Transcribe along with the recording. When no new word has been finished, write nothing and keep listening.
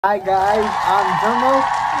Hi guys, I'm Dermo.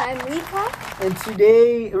 I'm Lika. And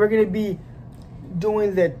today we're gonna be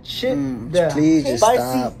doing the chip, please just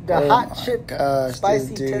spicy, stop. hot chip, gosh,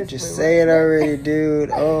 spicy dude, test. just say it already, dude.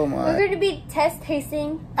 Oh my. We're going to be test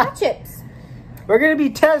tasting hot chips We're gonna be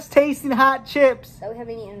tasting hot chips that we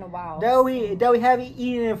haven't eaten in a while. that we haven't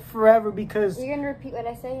eaten in forever because. You're going to repeat what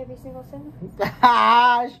I say every single sentence? So if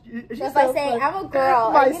I I say I'm a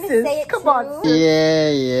girl, my are you going to say it come too? on, sis.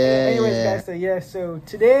 Yeah. Anyways, guys, so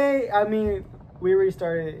today, I mean, we already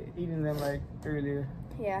started eating them like earlier.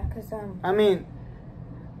 Yeah, because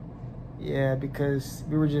because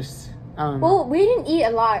we were just. I don't know. Well, we didn't eat a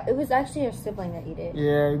lot. It was actually our sibling that ate it.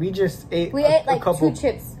 Yeah, we just ate. We ate like a couple. 2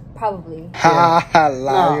 chips, probably. Ha,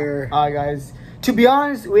 liar. Alright, guys. To be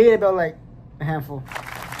honest, we ate about like a handful.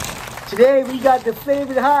 Today we got the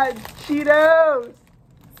flavored hot Cheetos.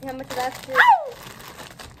 See how much of that's for?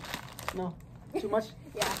 No, too much.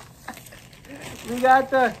 Yeah. We got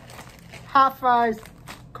the hot fries.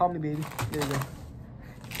 Call me baby.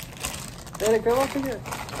 There you go.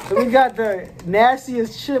 So we got the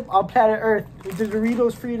nastiest chip on planet Earth. It's the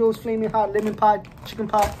Doritos, Fritos, Flaming Hot, Lemon Pot, Chicken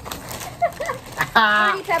Pot.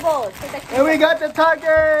 Fruity Pebbles. And we got the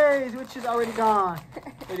Takis, which is already gone.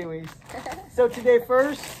 Anyways, so today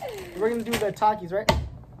first, we're gonna do the Takis, right?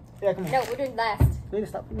 Yeah, come on. No, we're doing last. We need to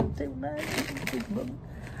stop.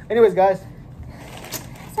 Anyways, guys,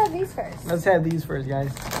 Let's have these first. let's have these first,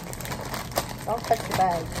 guys. Don't touch the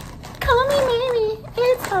bag. Call me maybe.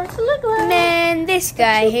 It's hard to look like. Man, this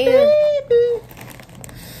guy here.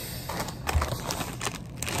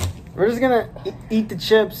 We're just gonna eat the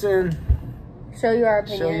chips and Show you our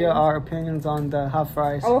opinion. show you our opinions on the hot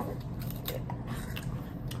fries. Oh,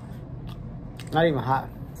 Not even hot.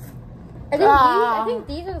 I think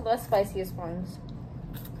these are the less spiciest ones.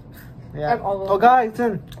 Yeah. Of all of Oh, them. guys,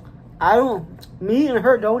 listen, me and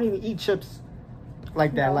her don't even eat chips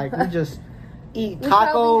like that. No. Like we just eat We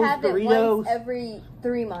probably tacos, have it Doritos. once every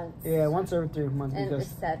 3 months. Yeah, once every 3 months And because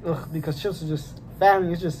it's sad. because chips are just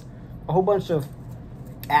family. It's just a whole bunch of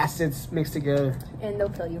acids mixed together. And they'll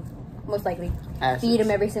kill you, most likely. Acids. Feed them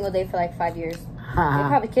every single day for like 5 years. They'll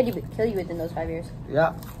probably kill you within those 5 years.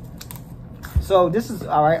 Yeah. So this is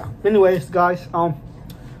all right. Anyways, guys, all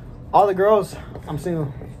the girls, I'm single.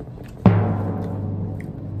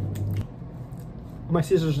 My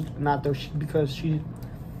sister's not though, because she.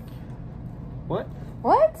 What?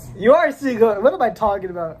 What? You are single. What am I talking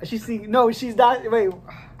about? She's single. No, she's not. Wait.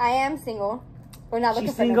 I am single. We're not looking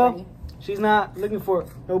She's for single. nobody. She's not looking for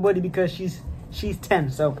nobody because she's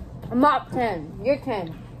 10. So. I'm not 10. You're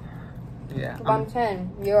 10. Yeah. If I'm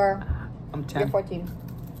 10, you're 10. You're 14.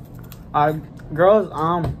 Girls,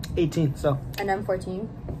 18. So. And I'm 14.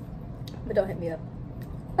 But don't hit me up.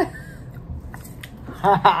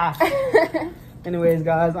 Anyways,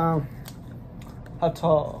 guys, how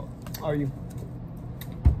tall are you?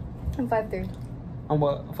 I'm 5'3". I'm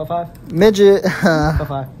what? 5'5"? Midget.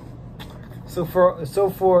 5'5". So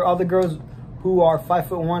for other girls who are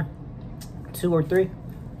 5'1", 2 or 3,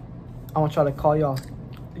 I want y'all to call y'all.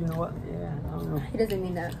 You know what? Yeah, I don't know. He doesn't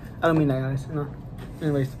mean that. I don't mean that, guys. No.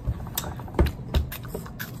 Anyways.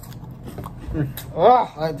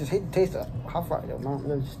 Oh, I just hate the taste of hot fries, though, man.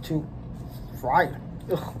 They're just too fried.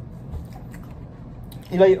 Ugh.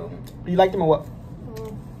 You like them or what?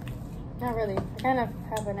 Not really. I kind of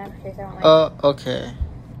have an aftertaste I don't like. Okay.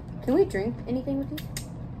 Can we drink anything with these?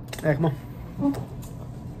 Yeah, come on.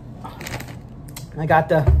 I got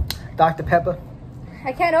the Dr. Pepper.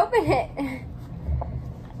 I can't open it.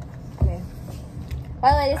 Okay.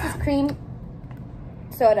 By the way, this is cream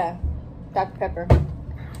soda, Dr. Pepper.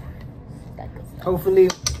 Hopefully,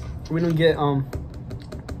 we don't get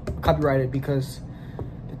copyrighted because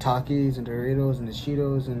the Takis and Doritos and the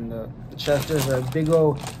Cheetos and the Chesters are big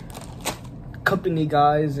old company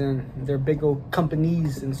guys and they're big old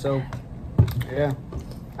companies, and so yeah.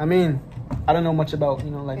 I mean, I don't know much about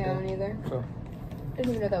like yeah, that. me neither. So. I didn't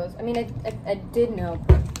even know that was. I mean, I did know.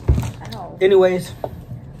 Ow. Anyways,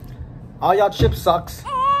 all y'all chips sucks.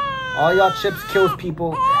 All y'all chips kills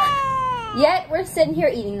people. Yet we're sitting here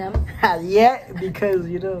eating them. Yet because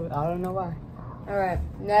I don't know why. All right,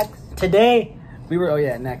 next. Today we were. Oh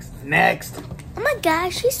yeah, next. Oh my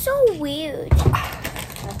gosh, she's so weird.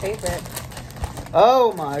 My favorite.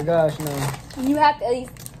 Oh my gosh, no. You have to at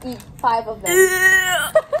least eat 5 of them. You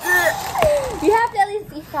have to at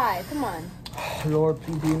least eat 5. Come on. Lord,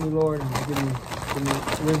 please be me, Lord, and give me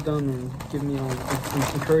wisdom and give me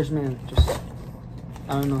encouragement. And just,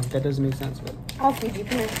 I don't know. That doesn't make sense, but. I'll feed you.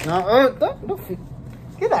 Come here. No, don't feed.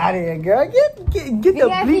 Get out of here, girl. Get the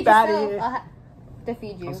bleep out of here. I'll to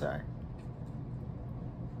feed you. I'm sorry.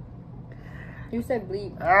 You said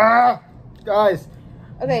bleep. Guys,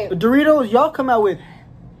 Okay. Doritos, y'all come out with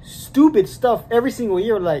stupid stuff every single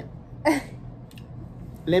year, like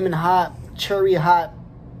lemon hot, cherry hot,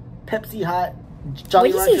 Pepsi hot,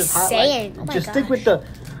 Jolly What is he Ranchers hot. saying? Like, Oh my just stick gosh. with the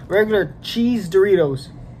regular cheese Doritos,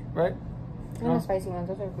 right? And the spicy ones,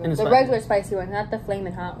 those are good. And the The spicy regular spicy ones, not the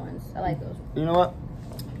flaming hot ones. I like those. You know what?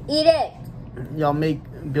 Eat it. Y'all make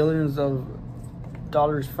billions of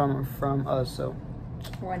dollars from us, so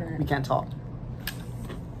Why not? we can't talk.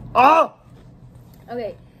 Oh!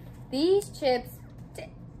 Okay, these chips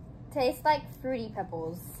taste like Fruity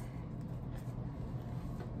Pebbles.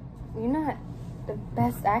 You're not the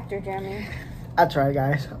best actor, Jeremy. I try,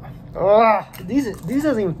 guys. Ugh. These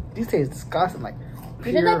taste disgusting. Like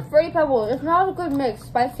You did like Fruity Pebbles. It's not a good mix.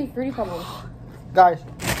 Spicy Fruity Pebbles. Guys,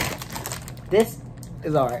 this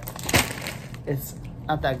is alright. It's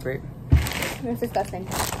not that great. It's disgusting.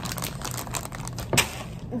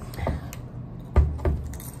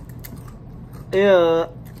 Ew.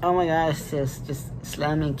 Oh my gosh, sis. Just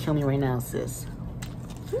slam me and kill me right now, sis.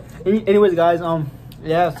 Anyways, guys,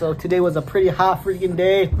 yeah, so today was a pretty hot freaking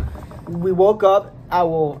day. We woke up.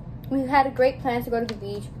 We had a great plan to go to the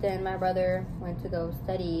beach, but then my brother went to go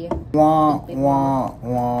study. Wah, wah,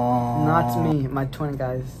 wah. Not me, my twin,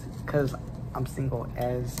 guys, because I'm single,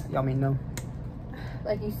 as y'all may know.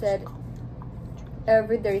 Like you said,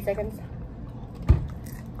 every 30 seconds.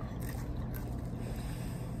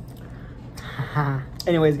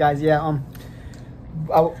 Anyways, guys, yeah,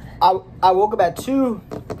 I woke up at 2.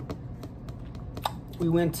 We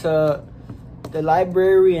went to the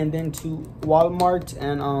library and then to Walmart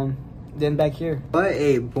and then back here. What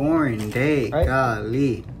a boring day, Right?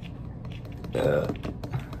 golly.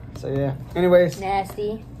 So yeah. Anyways,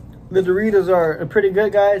 Nasty. the Doritos are pretty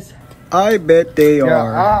good, guys. I bet they Yeah.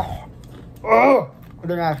 are. Oh,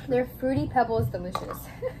 they're nasty. They're Fruity Pebbles delicious.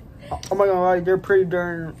 Oh my god, they're pretty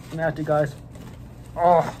darn nasty, guys.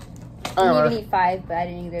 Oh. I didn't even Anyway, eat 5, but I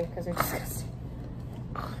didn't either because they're disgusting.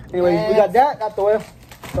 anyways, we got that out the way.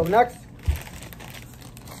 So next.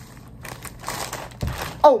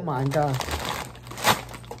 Oh my god.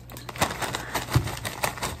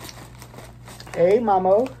 Hey,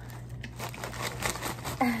 Mamo.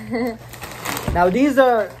 Now these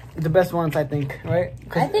are the best ones, I think, right?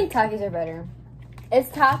 I think Takis are better. It's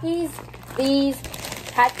Takis, these,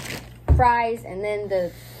 hot fries, and then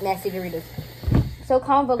the nasty Doritos. So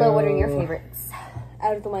comment below what are your favorites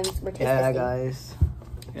out of the ones we're tasting. Yeah, guys.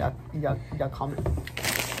 Yeah, you got comment.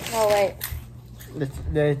 Oh wait.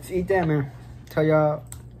 Let's eat them, man. Tell y'all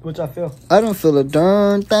what y'all feel. I don't feel a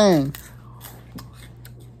darn thing.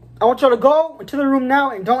 I want y'all to go into the room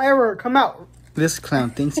now and don't ever come out. This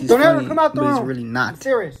clown thinks he's Don't ever funny, come out the but room. he's really I'm not.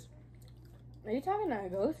 serious. Are you talking to a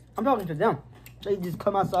ghost? I'm talking to them. They just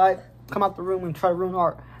come outside, come out the room and try to ruin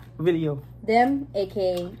our video. Them,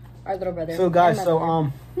 aka our little brother. So guys, and my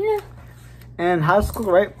brother. Yeah. in high school,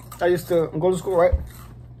 right? I used to go to school, right?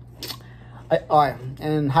 Alright,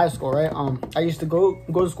 in high school, right? I used to go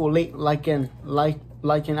to school late, like an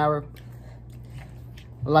hour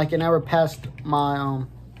past my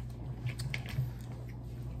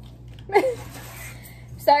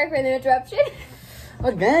Sorry for the interruption.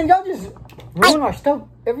 Again, y'all just ruin our stuff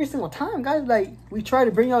every single time, guys. Like, we try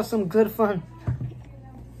to bring y'all some good, fun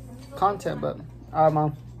content, but alright,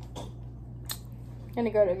 mom. Gonna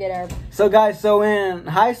go to get our. So guys, so in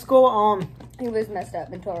high school, He was messed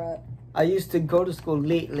up and tore up. I used to go to school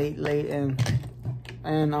late, and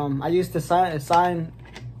I used to sign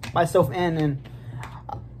myself in, and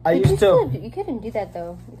I used to. You couldn't do that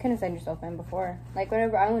though. You couldn't sign yourself in before. Like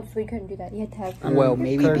whenever I went to school, you couldn't do that. You had to have. Well,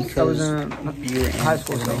 maybe Because I was because in you're in high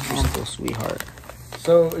school, so, elementary school, sweetheart.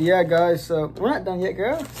 So yeah, guys. So we're not done yet,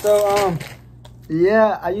 girl. So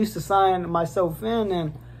yeah, I used to sign myself in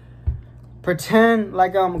and pretend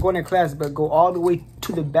like I'm going to class, but go all the way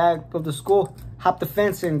to the back of the school, hop the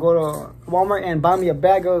fence, and go to Walmart and buy me a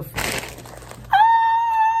bag of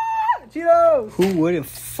Cheetos. Who wouldn't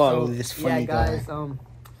follow So, this funny yeah, guys. guy?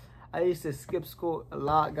 I used to skip school a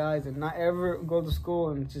lot, guys, and not ever go to school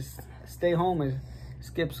and just stay home and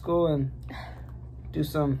skip school and do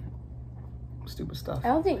some stupid stuff. I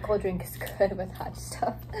don't think cold drink is good with hot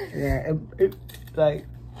stuff. Yeah, it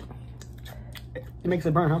makes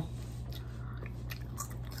it burn, huh?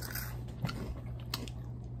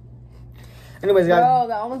 Anyways, guys. Bro,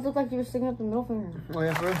 that almost looked like you were sticking up the middle finger. Oh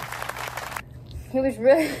yeah, for real? He was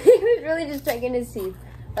really just checking his teeth.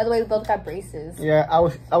 By the way, we both got braces. Yeah, I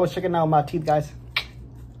was checking out my teeth, guys.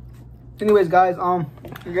 Anyways, guys,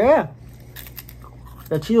 yeah,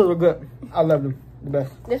 the Cheetos were good. I love them, the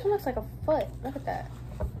best. This one looks like a foot. Look at that.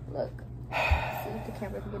 Look. See if the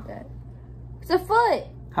camera can get that. It's a foot.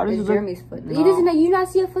 How does It's it look? Jeremy's foot. No. You not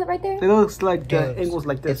see a foot right there? It looks like the Dude, ankle's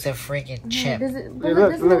like this. It's a freaking chip. Does it, Hey,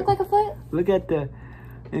 does it look. look like a foot? Look at the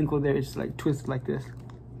ankle there. It's like twisted like this.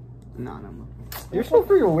 No. You're so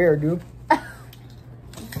freaking weird, dude. It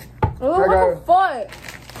looks like a foot.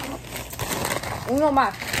 One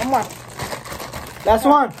more. Last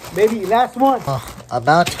one, baby. Last one. Oh,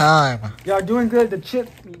 about time. Y'all doing good. The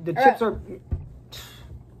chips are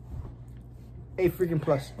A freaking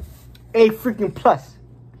plus. A freaking plus.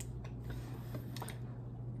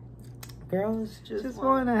 Girls just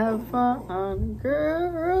wanna have fun.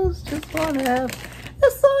 Girls just wanna have.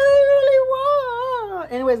 That's all they really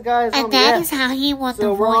want. Anyways, guys. And that is how he wants So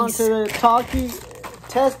the we're on voice. to the talkie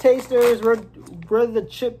test tasters. We're the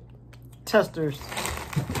chip testers.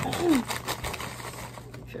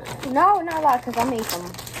 No, not a lot, because I made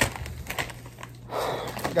some.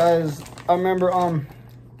 Guys, I remember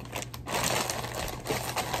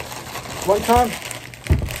one time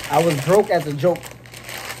I was broke as a joke.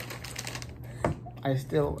 I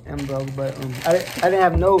still am broke, but I didn't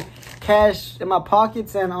have no cash in my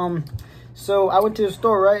pockets, and so I went to the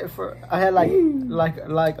store, right? I had like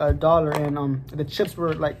 $1, and the chips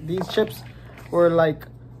were like, these chips were like,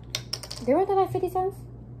 They were like 50 cents?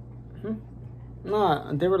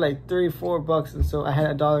 nah, they were like $3-4, and so I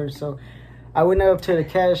had $1. So I went up to the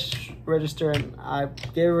cash register and I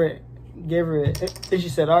gave her it, and she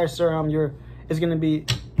said, "All right, sir, it's gonna be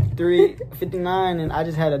 $3.59," and I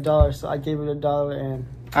just had $1, so I gave her the $1, and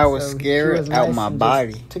I was so she scared was out nice my and just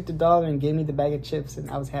body. Took the $1 and gave me the bag of chips, and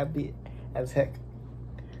I was happy as heck.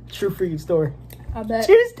 True freaking story. I bet.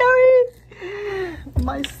 True story.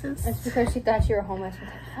 My sis. It's because she thought you were homeless.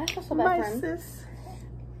 I feel so bad My for him. sis.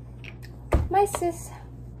 My sis.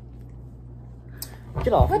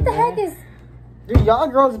 Get off. What me, the man. heck is... Dude, y'all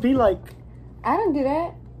girls be like. I don't do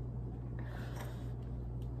that.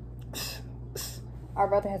 Our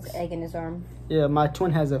brother has an egg in his arm. Yeah, my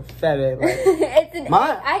twin has a fat egg. Like, It's an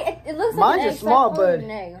Mine- egg. It looks like mine's an egg. just small, so I call it but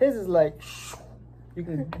an egg. his is like. You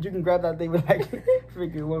can grab that thing with like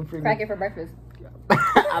freaking one freaking. Crack it for breakfast.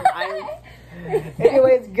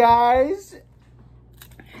 Anyways, guys.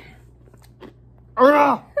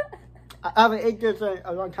 I haven't ate this in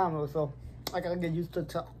a long time ago, so I gotta get used to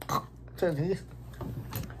these.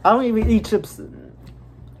 I don't even eat chips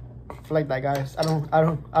like that, guys. I don't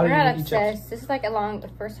We're not even eat chips. obsessed. This is like the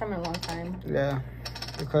first time in a long time. Yeah,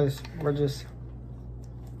 because we're just.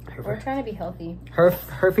 We're trying to be healthy. Her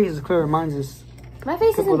face is clear. Mine's just. My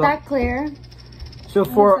face Couple isn't of- that clear. So I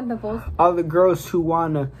have for some pimples. all the girls who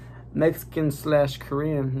want a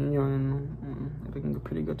Mexican/Korean, I think you're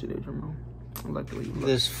pretty good today, Jamal. I like the way you look.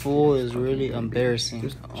 This fool is really embarrassing.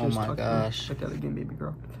 Just Oh my tuck gosh. Check that again, baby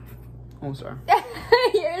girl. Oh, sorry.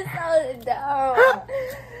 You're so dumb.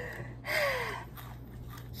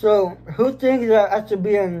 So, who thinks that I should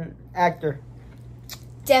be an actor?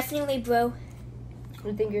 Definitely, bro.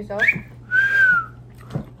 You think yourself?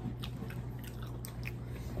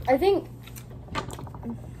 I think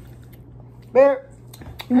Bear,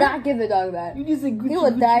 not give the dog that. you just a Gucci. He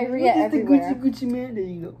will diarrhea you just everywhere. a Gucci man. There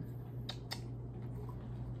you go.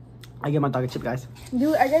 I get my dog a chip, guys.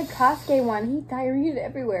 Dude, I did Kosuke one. He diarrheaed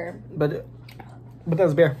everywhere. But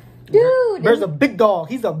that's Bear. Dude! Bear's a big dog.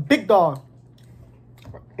 He's a big dog.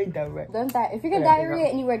 Ain't that right? Don't die. If you're gonna Yeah, there you diarrhea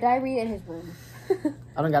anywhere, diarrhea in his room.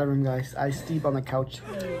 I don't got a room, guys. I sleep on the couch.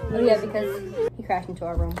 Oh yeah, because he crashed into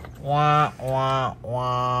our room. Wah, wah,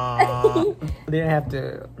 wah. They didn't have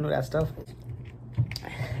to know that stuff.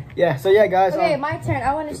 Yeah, so yeah, guys. Okay, my turn.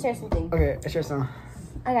 I want to share something. Okay, share some.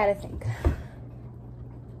 I gotta think.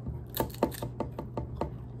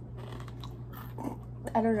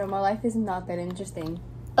 I don't know. My life is not that interesting.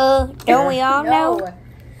 Don't we all know? No.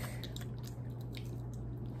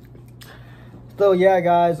 So yeah,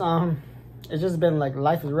 guys. It's just been like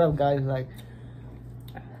life is rough, guys. Like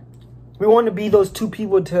we want to be those two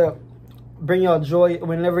people to bring y'all joy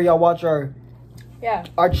whenever y'all watch our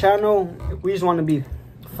channel. We just want to be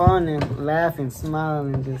fun and laugh and smile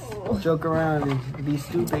and just joke around and be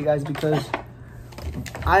stupid, guys. Because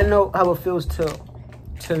I know how it feels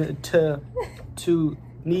to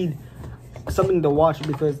need something to watch.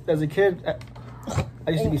 Because as a kid, I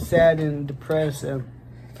used to be sad and depressed, and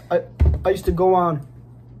I used to go on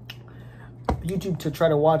YouTube to try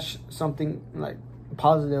to watch something like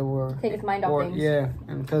positive or Take his mind off things. Yeah,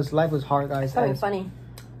 and because life was hard, guys. Something funny.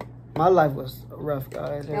 My life was rough,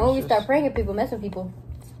 guys. And when we start praying at people, mess with people.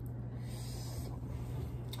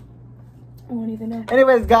 I won't even know.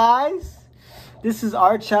 Anyways, guys, this is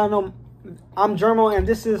our channel. I'm Jermo, and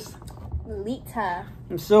this is Lita.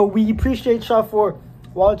 so we appreciate y'all for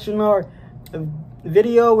watching our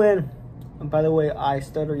video. And by the way, I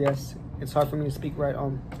stutter, yes. it's hard for me to speak right.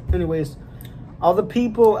 Anyways, all the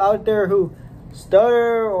people out there who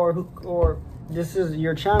stutter or this is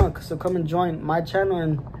your channel, so come and join my channel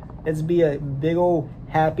and let's be a big old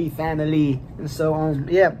happy family. And so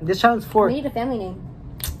yeah, this channel's for. We need a family name.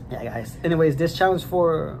 Yeah, guys. Anyways, this challenge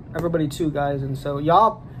for everybody too, guys. And so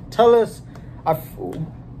y'all tell us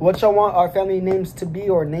what y'all want our family names to be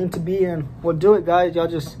or name to be, and we'll do it, guys. Y'all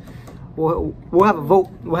just we'll have a vote.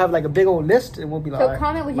 We'll have like a big old list, and we'll be like, So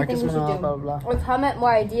comment what you think we should do, blah, blah, blah. or comment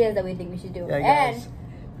more ideas that we think we should do. Yeah, guys.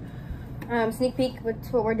 And sneak peek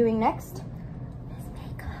what we're doing next.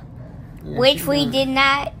 Yeah, Which we did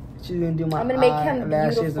not. She's gonna do my I'm gonna make him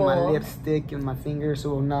eyelashes beautiful. and my lipstick and my fingers.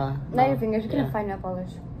 So Not your fingers. You're gonna find nail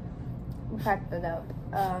polish. We'll crack that up.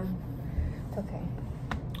 It's okay.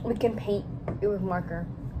 We can paint it with marker.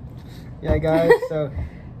 Yeah, guys. So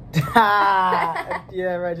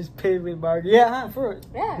yeah, right. Just paint with marker. Yeah, for it.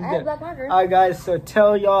 Yeah, I have black marker. All right, guys. So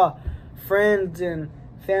tell y'all friends and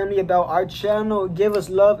family about our channel. Give us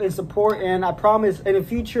love and support. And I promise, in the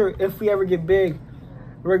future, if we ever get big,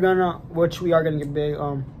 we're gonna, which we are gonna get big.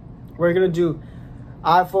 We're gonna do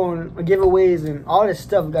iPhone giveaways and all this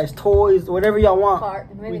stuff, guys. Toys, whatever y'all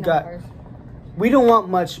want. Maybe We not got. cars. We don't want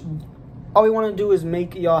much. All we want to do is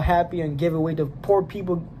make y'all happy and give away to poor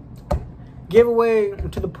people. Give away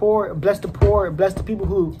to the poor, bless the people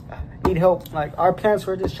who need help. Like, our plans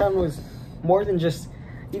for this channel is more than just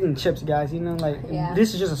eating chips, guys. You know, like, Yeah.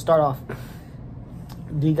 this is just a start off.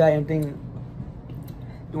 Do you got anything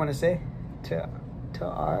you want to say to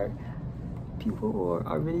our people or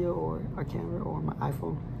our video or our camera or my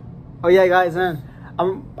iPhone? Oh yeah, guys, man,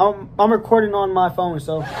 I'm recording on my phone,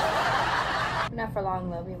 so Not for long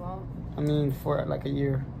though, we won't. I mean for like a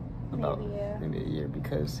year, Maybe a year,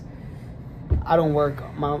 because I don't work.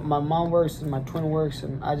 My mom works and my twin works,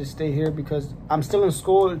 and I just stay here because I'm still in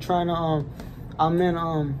school trying to I'm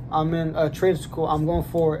in a trade school. I'm going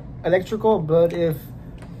for electrical, but if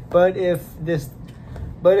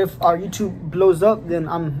our YouTube blows up, then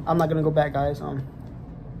I'm not gonna go back, guys.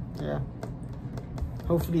 Yeah.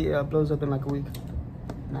 Hopefully it blows up in like a week.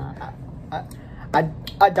 Nah,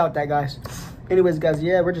 I doubt that, guys. Anyways, guys,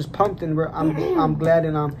 yeah, we're just pumped and I'm glad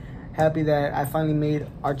and I'm happy that I finally made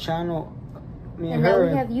our channel. Me and now her.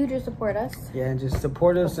 we have you to support us. Yeah, and just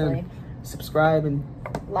support us and subscribe and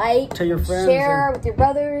Like, tell your friends, share and with your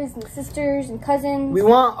brothers and sisters and cousins. we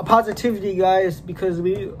want a positivity, guys, because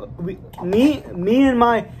me and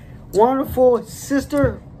my wonderful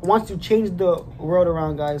sister wants to change the world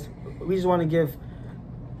around, guys. We just want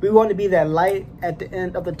to be that light at the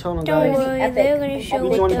end of the tunnel, Don't guys. worry, they're gonna show We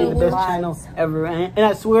just want to be the best channel ever, and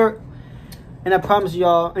I swear, and I promise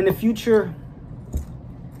y'all, in the future,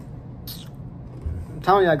 I'm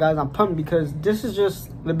telling y'all, guys, I'm pumped because this is just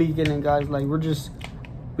the beginning, guys. Like,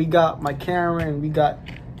 we got my camera and we got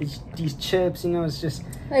these chips, you know. It's just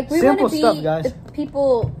like, we simple want to be stuff, guys. the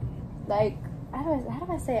people, like, how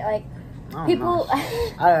do I say it? Like, I don't people. know.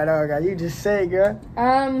 I don't know, guys. You just say it, girl.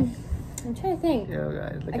 I'm trying to think. Yo,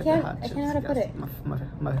 guys, look I at can't- the hot I chips, can't know how to put guys. it.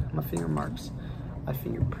 My finger marks, my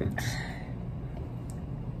fingerprints.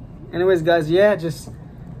 Anyways, guys, yeah, just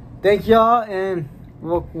thank y'all, and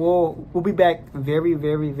we'll be back very,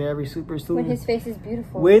 very, very super soon When his face is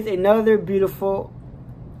beautiful. with another beautiful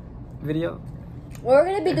video. We're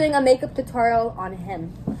gonna be doing a makeup tutorial on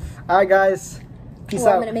him. All right, guys, peace Well,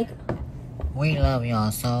 out. I'm gonna make. We love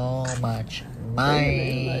y'all so much. Bye.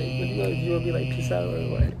 You will be like peace out or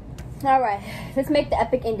what? All right, let's make the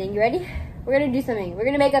epic ending. You ready? We're gonna do something. We're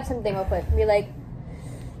gonna make up something real quick. Be like,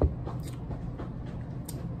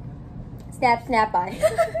 snap, snap, bye.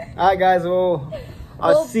 All right, guys. Well,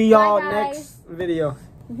 I'll Well, see y'all bye, guys. next video.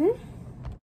 Mm-hmm.